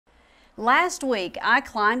Last week, I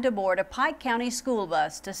climbed aboard a Pike County school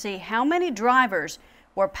bus to see how many drivers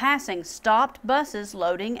were passing stopped buses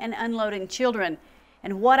loading and unloading children.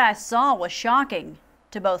 And what I saw was shocking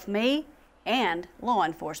to both me and law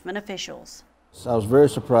enforcement officials. I was very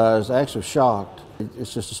surprised, actually shocked.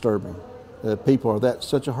 It's just disturbing that people are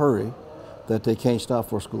such a hurry that they can't stop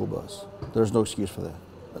for a school bus. There's no excuse for that,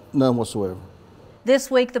 none whatsoever.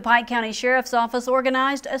 This week, the Pike County Sheriff's Office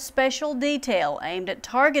organized a special detail aimed at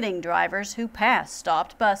targeting drivers who pass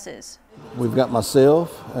stopped buses. We've got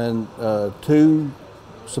myself and 2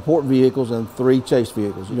 support vehicles and 3 chase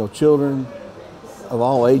vehicles. You know, children of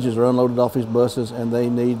all ages are unloaded off these buses and they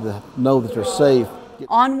need to know that they're safe.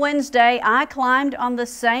 On Wednesday, I climbed on the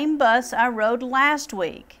same bus I rode last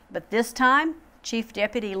week, but this time, Chief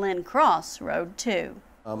Deputy Lynn Cross rode too.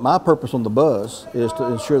 My purpose on the bus is to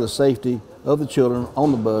ensure the safety of the children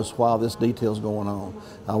on the bus while this detail is going on.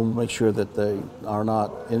 I want to make sure that they are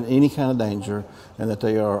not in any kind of danger and that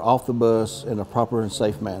they are off the bus in a proper and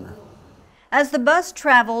safe manner. As the bus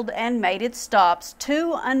traveled and made its stops,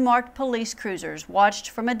 2 unmarked police cruisers watched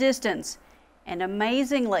from a distance. And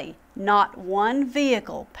amazingly, not one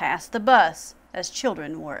vehicle passed the bus as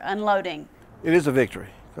children were unloading. It is a victory,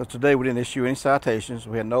 because today we didn't issue any citations.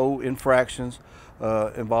 We had no infractions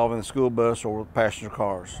involving the school bus or passenger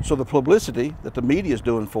cars. So the publicity that the media is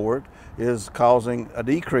doing for it is causing a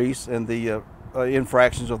decrease in the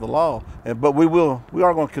infractions of the law. But we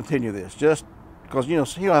are going to continue this, just because you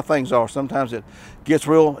know how things are. Sometimes it gets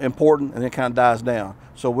real important and then kind of dies down.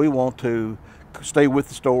 So we want to stay with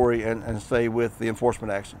the story and stay with the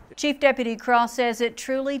enforcement action. Chief Deputy Cross says it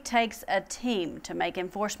truly takes a team to make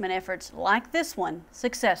enforcement efforts like this one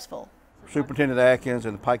successful. Superintendent Atkins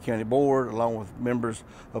and the Pike County Board, along with members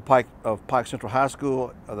of Pike Central High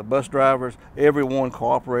School, the bus drivers, everyone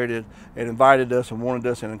cooperated and invited us and wanted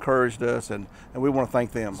us and encouraged us, and we want to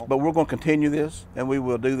thank them. But we're going to continue this, and we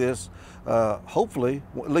will do this hopefully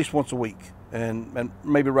at least once a week, and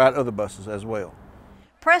maybe ride other buses as well.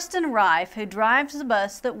 Preston Rife, who drives the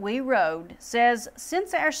bus that we rode, says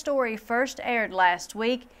since our story first aired last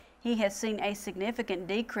week, he has seen a significant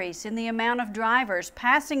decrease in the amount of drivers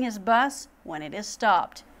passing his bus when it is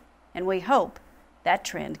stopped. And we hope that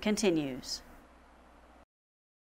trend continues.